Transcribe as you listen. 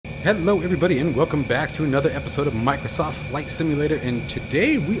Hello everybody and welcome back to another episode of Microsoft Flight Simulator, and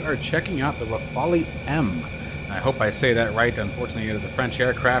today we are checking out the Rafale M. I hope I say that right. Unfortunately it is a French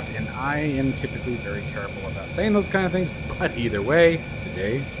aircraft and I am typically very terrible about saying those kind of things, but either way,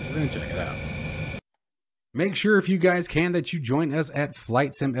 today we're going to check it out. Make sure if you guys can that you join us at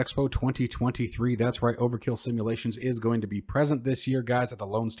Flight Sim Expo 2023. That's right, Overkill Simulations is going to be present this year, guys, at the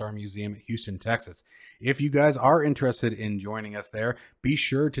Lone Star Museum in Houston, Texas. If you guys are interested in joining us there, be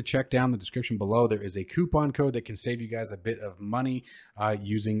sure to check down the description below. There is a coupon code that can save you guys a bit of money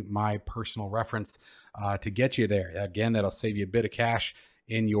using my personal reference to get you there. Again, that'll save you a bit of cash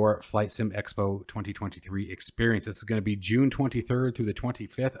in your Flight Sim Expo 2023 experience. This is going to be June 23rd through the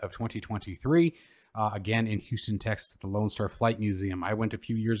 25th of 2023. Again, in Houston, Texas, at the Lone Star Flight Museum. I went a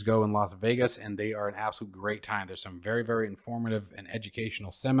few years ago in Las Vegas, and they are an absolute great time. There's some very, very informative and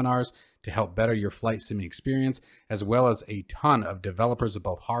educational seminars to help better your flight simming experience, as well as a ton of developers of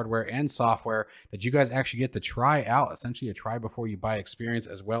both hardware and software that you guys actually get to try out, essentially a try before you buy experience,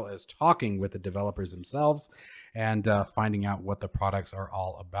 as well as talking with the developers themselves and finding out what the products are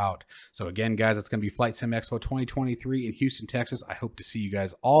all about. So again, guys, it's going to be Flight Sim Expo 2023 in Houston, Texas. I hope to see you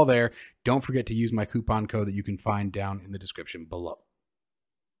guys all there. Don't forget to use my coupon code that you can find down in the description below.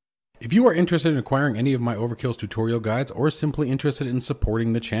 If you are interested in acquiring any of my Overkill's tutorial guides or simply interested in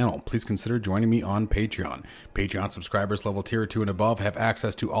supporting the channel, please consider joining me on Patreon. Patreon subscribers level tier 2 and above have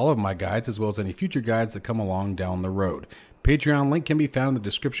access to all of my guides as well as any future guides that come along down the road. Patreon link can be found in the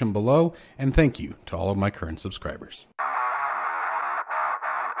description below, and thank you to all of my current subscribers.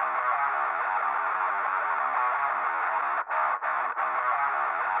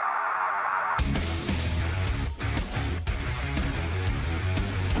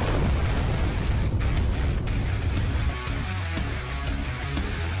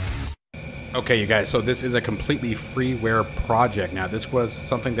 Okay, you guys, so this is a completely freeware project. Now, this was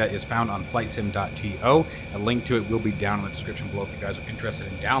something that is found on flightsim.to. A link to it will be down in the description below if you guys are interested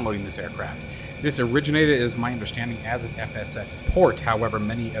in downloading this aircraft. This originated, as my understanding, as an FSX port. However,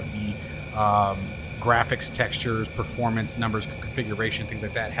 many of the graphics, textures, performance, numbers, configuration, things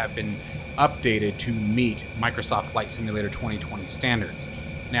like that have been updated to meet Microsoft Flight Simulator 2020 standards.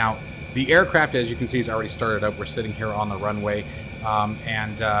 Now, the aircraft, as you can see, is already started up. We're sitting here on the runway.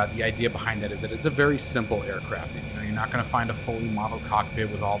 The idea behind that is that it's a very simple aircraft. You know, you're not going to find a fully modeled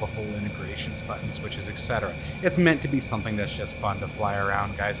cockpit with all the full integrations, buttons, switches, etc. It's meant to be something that's just fun to fly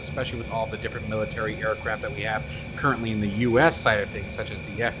around, guys, especially with all the different military aircraft that we have currently in the U.S. side of things, such as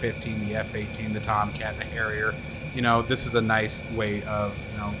the F-15, the F-18, the Tomcat, the Harrier. You know, this is a nice way of,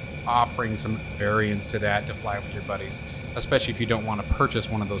 offering some variants to that to fly with your buddies, especially if you don't want to purchase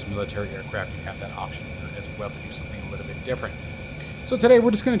one of those military aircraft. You have that option here as well to do something a little bit different. So today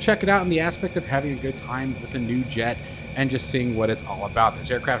we're just going to check it out in the aspect of having a good time with a new jet and just seeing what it's all about. This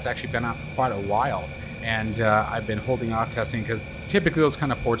aircraft's actually been out for quite a while, and I've been holding off testing because typically those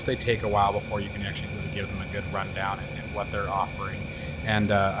kind of ports, they take a while before you can actually really give them a good rundown and what they're offering.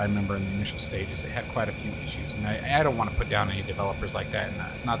 And I remember in the initial stages, it had quite a few issues, and I don't want to put down any developers like that,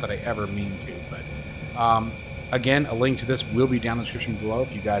 and not that I ever mean to, but again, a link to this will be down in the description below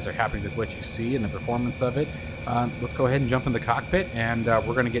if you guys are happy with what you see and the performance of it. Let's go ahead and jump in the cockpit, and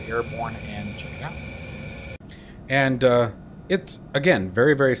we're going to get airborne and check it out. And it's, again,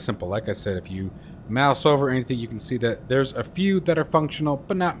 very, very simple. Like I said, if you mouse over anything, you can see that there's a few that are functional,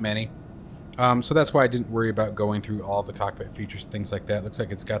 but not many. So that's why I didn't worry about going through all the cockpit features, things like that. Looks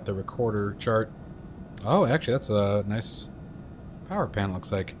like it's got the recorder chart. Oh, actually, that's a nice power panel,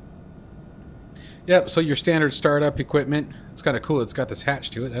 looks like. Yep, so your standard startup equipment. It's kind of cool. It's got this hatch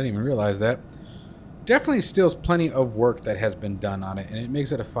to it. I didn't even realize that. Definitely still plenty of work that has been done on it, and it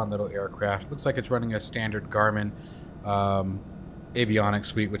makes it a fun little aircraft. Looks like it's running a standard Garmin avionics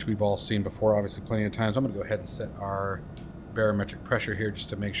suite, which we've all seen before, obviously, plenty of times. I'm going to go ahead and set our barometric pressure here just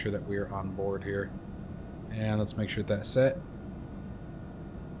to make sure that we're on board here. And let's make sure that's set.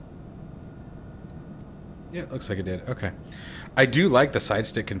 Yeah, it looks like it did. Okay. I do like the side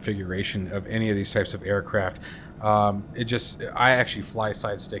stick configuration of any of these types of aircraft. I actually fly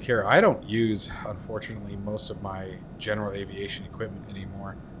side stick here. I don't use, unfortunately, most of my general aviation equipment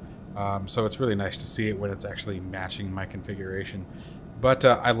anymore. So it's really nice to see it when it's actually matching my configuration. But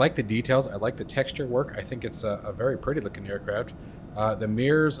I like the details. I like the texture work. I think it's a very pretty looking aircraft. The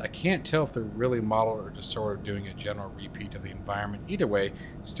mirrors, I can't tell if they're really modeled or just sort of doing a general repeat of the environment. Either way,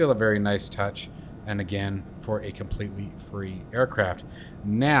 still a very nice touch. And again, for a completely free aircraft.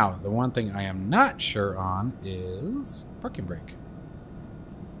 Now, the one thing I am not sure on is parking brake.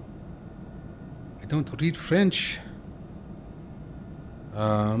 I don't read French.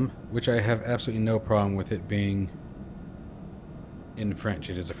 Which I have absolutely no problem with it being in French.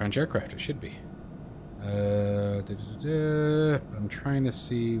 It is a French aircraft. It should be. I'm trying to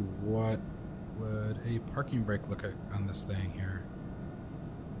see what would a parking brake look like on this thing here.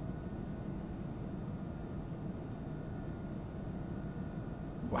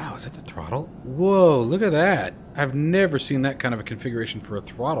 Wow, is that the throttle? Whoa, look at that. I've never seen that kind of a configuration for a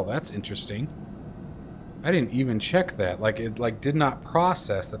throttle. That's interesting. I didn't even check that. Like, it did not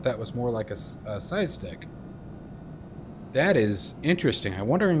process that that was more like a side stick. That is interesting. I'm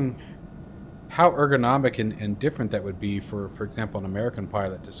wondering how ergonomic and different that would be for example, an American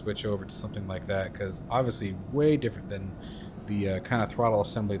pilot to switch over to something like that, because obviously way different than the kind of throttle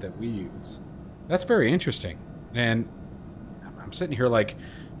assembly that we use. That's very interesting. And I'm sitting here like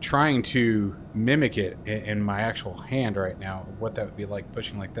trying to mimic it in my actual hand right now of what that would be like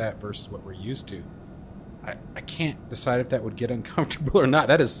pushing like that versus what we're used to. I can't decide if that would get uncomfortable or not.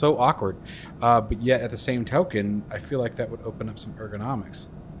 That is so awkward. But yet at the same token, I feel like that would open up some ergonomics.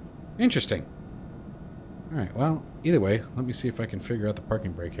 Interesting. All right, well, either way, let me see if I can figure out the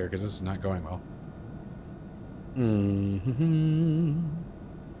parking brake here, because this is not going well.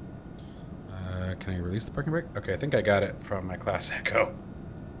 Can I release the parking brake? Okay, I think I got it from my class echo.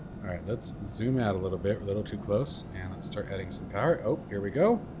 All right, let's zoom out a little bit. We're a little too close, and let's start adding some power. Oh, here we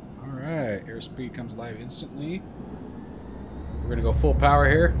go. All right, airspeed comes alive instantly. We're gonna go full power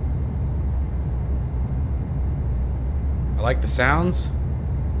here. I like the sounds.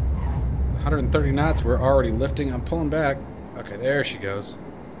 130 knots, we're already lifting. I'm pulling back. Okay, there she goes.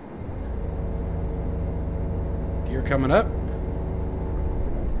 Gear coming up.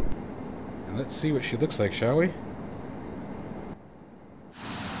 And let's see what she looks like, shall we?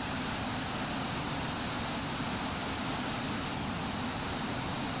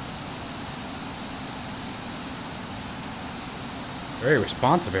 Very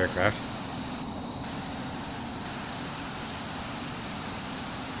responsive aircraft.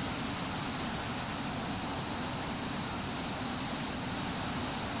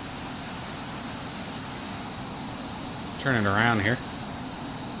 Let's turn it around here.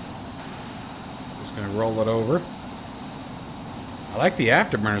 Just gonna roll it over. I like the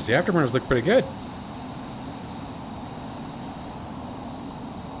afterburners. The afterburners look pretty good.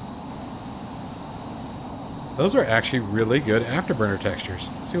 Those are actually really good afterburner textures.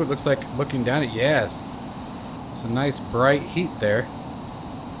 Let's see what it looks like looking down at. Yes. It's a nice bright heat there.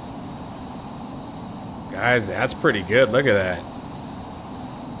 Guys, that's pretty good. Look at that.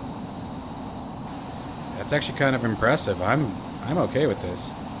 That's actually kind of impressive. I'm okay with this.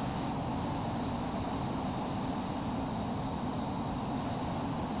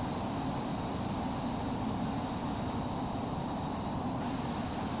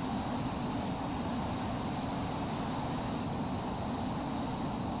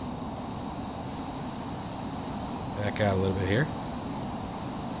 Back out a little bit here.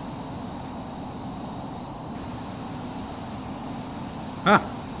 Huh,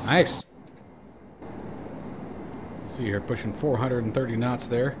 nice. Let's see here, pushing 430 knots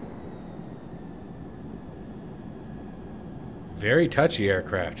there. Very touchy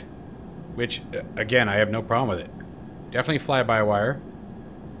aircraft, which, again, I have no problem with it. Definitely fly-by-wire.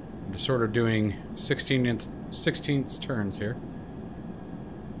 I'm just sort of doing 16th turns here.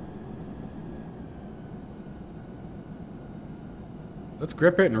 Let's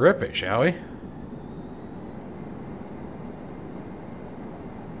grip it and rip it, shall we?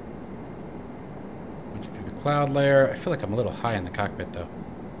 Through the cloud layer. I feel like I'm a little high in the cockpit, though.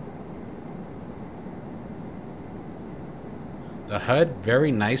 The HUD,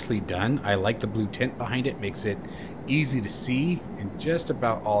 very nicely done. I like the blue tint behind it. Makes it easy to see in just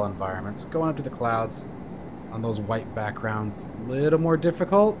about all environments. Going up to the clouds on those white backgrounds, a little more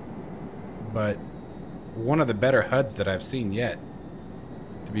difficult, but one of the better HUDs that I've seen yet,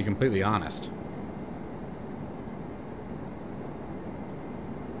 to be completely honest.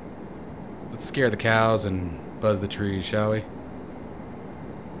 Let's scare the cows and buzz the trees, shall we?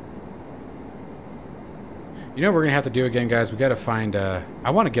 You know what we're gonna have to do again, guys? We gotta find I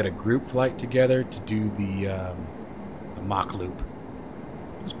want to get a group flight together to do the mock loop.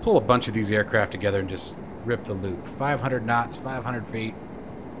 Just pull a bunch of these aircraft together and just rip the loop. 500 knots, 500 feet.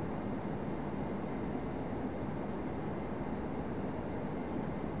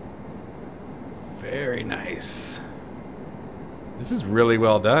 Very nice. This is really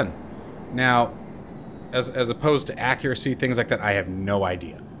well done. Now, as opposed to accuracy, things like that, I have no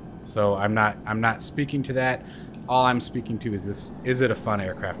idea. So I'm not speaking to that. All I'm speaking to is is it a fun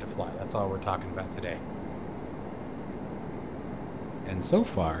aircraft to fly? That's all we're talking about today. And so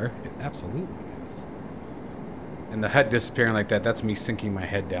far, it absolutely is. And the HUD disappearing like that, that's me sinking my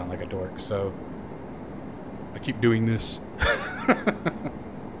head down like a dork. So I keep doing this.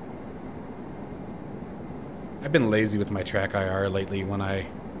 I've been lazy with my track IR lately when I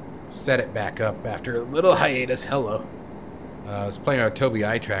set it back up after a little hiatus. Hello. I was playing with Tobii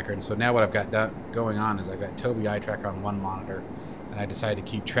eye tracker, and so now what I've got going on is I've got Tobii eye tracker on one monitor, and I decided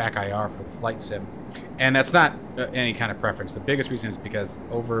to keep track IR for the flight sim. And that's not any kind of preference. The biggest reason is because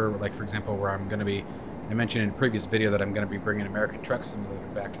over, like for example, where I'm going to be, I mentioned in a previous video that I'm going to be bringing American Truck Simulator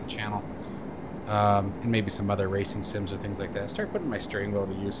back to the channel, and maybe some other racing sims or things like that. Start putting my steering wheel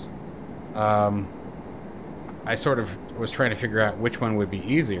to use. I sort of was trying to figure out which one would be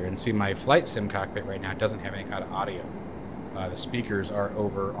easier, and see my flight sim cockpit right now doesn't have any kind of audio. The speakers are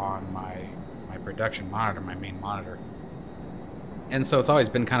over on my production monitor, my main monitor. And so it's always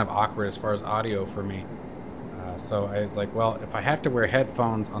been kind of awkward as far as audio for me. So I was like, well, if I have to wear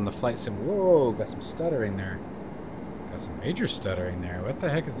headphones on the flight sim, whoa, got some stuttering there. Got some major stuttering there. What the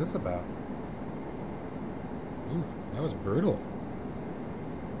heck is this about? Ooh, that was brutal.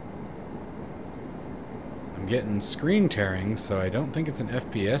 I'm getting screen tearing, so I don't think it's an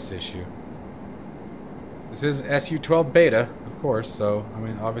FPS issue. This is SU12 beta, of course, so, I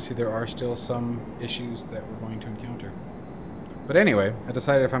mean, obviously there are still some issues that we're going to encounter. But anyway, I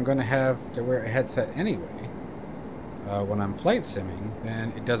decided if I'm going to have to wear a headset anyway, when I'm flight simming,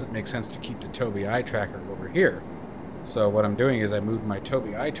 then it doesn't make sense to keep the Tobii eye tracker over here. So what I'm doing is I moved my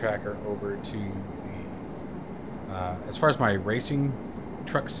Tobii eye tracker over to the, as far as my racing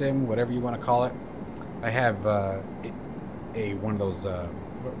truck sim, whatever you want to call it, I have one of those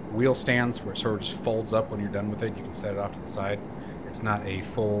wheel stands where it sort of just folds up when you're done with it. You can set it off to the side. It's not a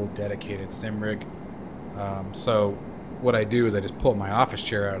full dedicated sim rig. So what I do is I just pull my office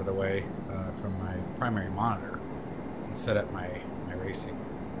chair out of the way from my primary monitor and set up my racing.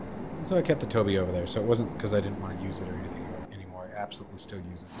 And so I kept the Tobii over there. So it wasn't because I didn't want to use it or anything anymore. I absolutely still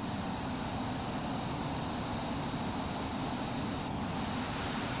use it.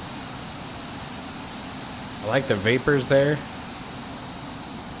 I like the vapors there.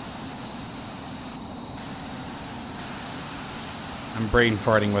 I'm brain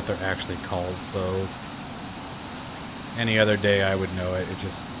farting what they're actually called, so any other day I would know it. It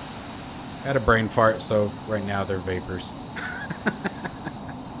just had a brain fart, so right now they're vapors.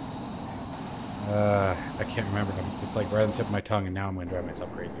 I can't remember them. It's like right on the tip of my tongue, and now I'm going to drive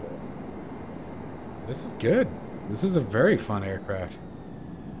myself crazy with it. This is good. This is a very fun aircraft.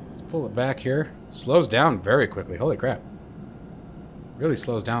 Let's pull it back here. Slows down very quickly. Holy crap. Really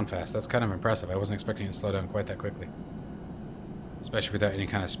slows down fast. That's kind of impressive. I wasn't expecting it to slow down quite that quickly. Especially without any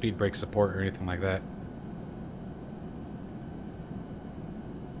kind of speed brake support or anything like that.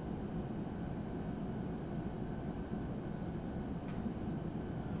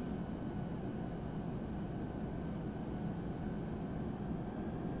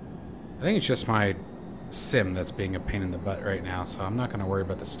 I think it's just my sim that's being a pain in the butt right now, so I'm not going to worry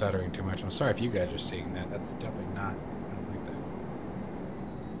about the stuttering too much. I'm sorry if you guys are seeing that. That's definitely not. I don't like that.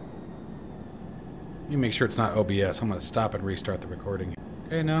 Let me make sure it's not OBS. I'm going to stop and restart the recording.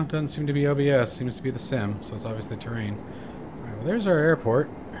 Okay, no, doesn't seem to be OBS. Seems to be the sim, so it's obviously terrain. All right, well, there's our airport,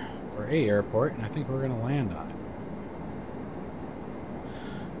 or a airport, and I think we're going to land on it.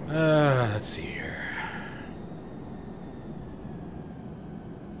 Let's see here.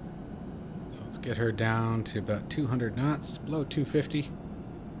 Let's get her down to about 200 knots, below 250.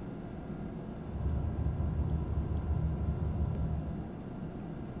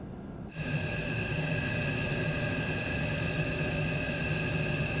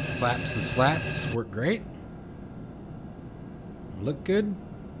 Flaps and slats work great. Look good.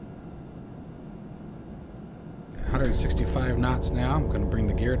 165 knots now. I'm going to bring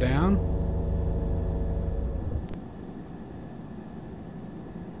the gear down.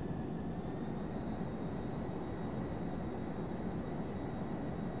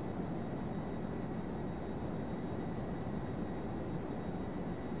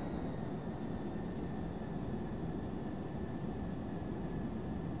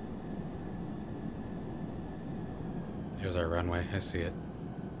 There's our runway. I see it.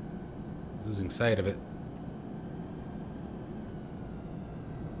 Losing sight of it.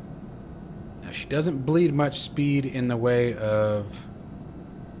 Now she doesn't bleed much speed in the way of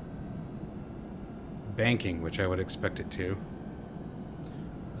banking, which I would expect it to.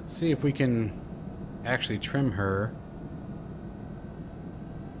 Let's see if we can actually trim her.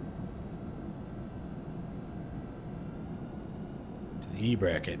 To the E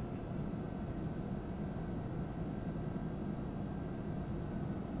bracket.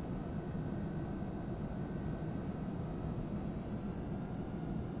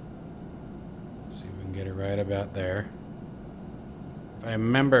 See if we can get it right about there. If I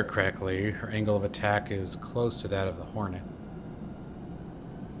remember correctly, her angle of attack is close to that of the Hornet.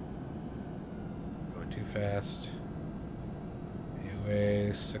 Going too fast.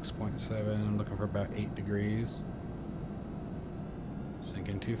 AOA 6.7. I'm looking for about 8 degrees.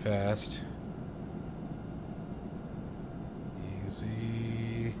 Sinking too fast.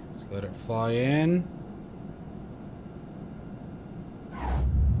 Easy. Just let it fly in.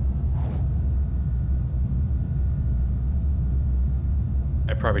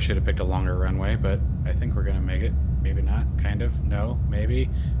 I probably should have picked a longer runway, but I think we're gonna make it. Maybe not. Kind of. No. Maybe.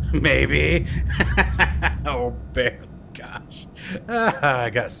 Maybe. Oh, barely. Gosh. I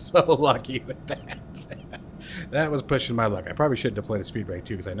got so lucky with that. That was pushing my luck. I probably should have deployed a speed brake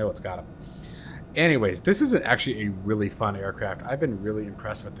too, because I know it's got them. Anyways, this is actually a really fun aircraft. I've been really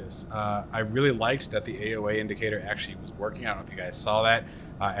impressed with this. I really liked that the AOA indicator actually was working. I don't know if you guys saw that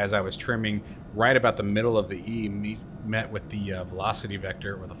as I was trimming right about the middle of the E met with the velocity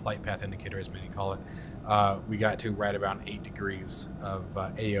vector, or the flight path indicator as many call it. We got to right around 8 degrees of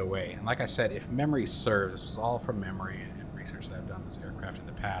AOA. And like I said, if memory serves, this was all from memory and research that I've done this aircraft in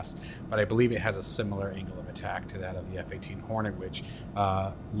the past, but I believe it has a similar angle of attack to that of the F-18 Hornet, which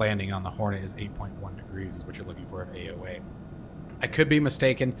landing on the Hornet is 8.1 degrees is what you're looking for at AOA. I could be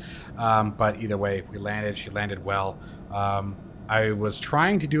mistaken, but either way, we landed. She landed well. I was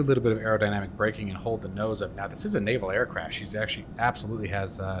trying to do a little bit of aerodynamic braking and hold the nose up. Now, this is a naval aircraft. She's actually absolutely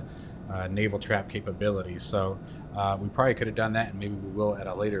has naval trap capability, so we probably could have done that, and maybe we will at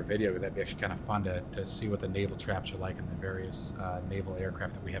a later video. That'd be actually kind of fun to see what the naval traps are like in the various naval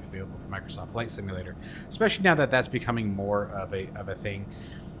aircraft that we have available for Microsoft Flight Simulator, especially now that that's becoming more of a thing.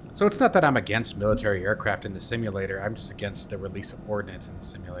 So it's not that I'm against military aircraft in the simulator. I'm just against the release of ordnance in the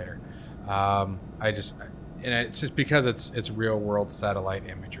simulator. And it's just because it's real world satellite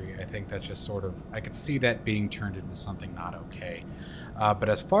imagery. I think that's just sort of, I could see that being turned into something not okay. But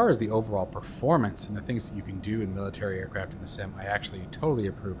as far as the overall performance and the things that you can do in military aircraft in the sim, I actually totally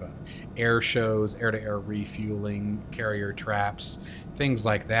approve of. Air shows, air-to-air refueling, carrier traps, things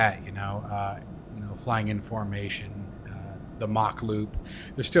like that. You know, flying in formation, the Mach loop.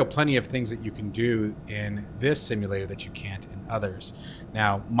 There's still plenty of things that you can do in this simulator that you can't in others.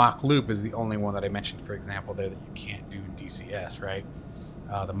 Now, Mach loop is the only one that I mentioned, for example, there that you can't do in DCS, right?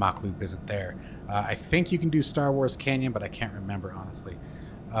 The Mach loop isn't there. I think you can do Star Wars Canyon, but I can't remember, honestly.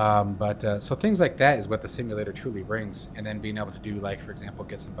 So things like that is what the simulator truly brings. And then being able to do, like, for example,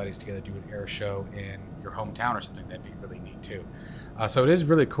 get some buddies together, do an air show in your hometown or something, that'd be really neat too. So it is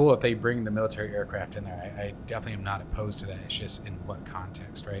really cool that they bring the military aircraft in there. I definitely am not opposed to that. It's just in what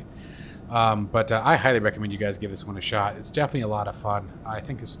context, right? I highly recommend you guys give this one a shot. It's definitely a lot of fun. I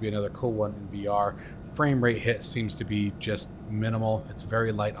think this will be another cool one in VR. Frame rate hit seems to be just minimal. It's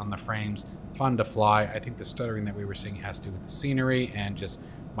very light on the frames, fun to fly. I think the stuttering that we were seeing has to do with the scenery and just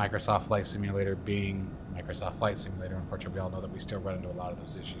Microsoft Flight Simulator being Microsoft Flight Simulator. Unfortunately, we all know that we still run into a lot of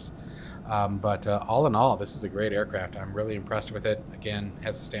those issues. All in all, this is a great aircraft. I'm really impressed with it. Again, it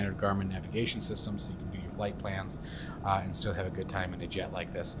has a standard Garmin navigation system, so you can do your flight plans and still have a good time in a jet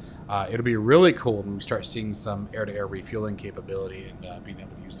like this. It'll be really cool when we start seeing some air-to-air refueling capability and being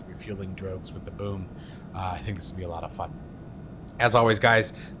able to use the refueling drogues with the boom. I think this will be a lot of fun. As always,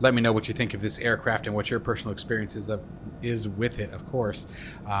 guys, let me know what you think of this aircraft and what your personal experience is with it, of course.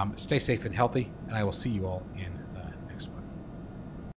 Stay safe and healthy, and I will see you all in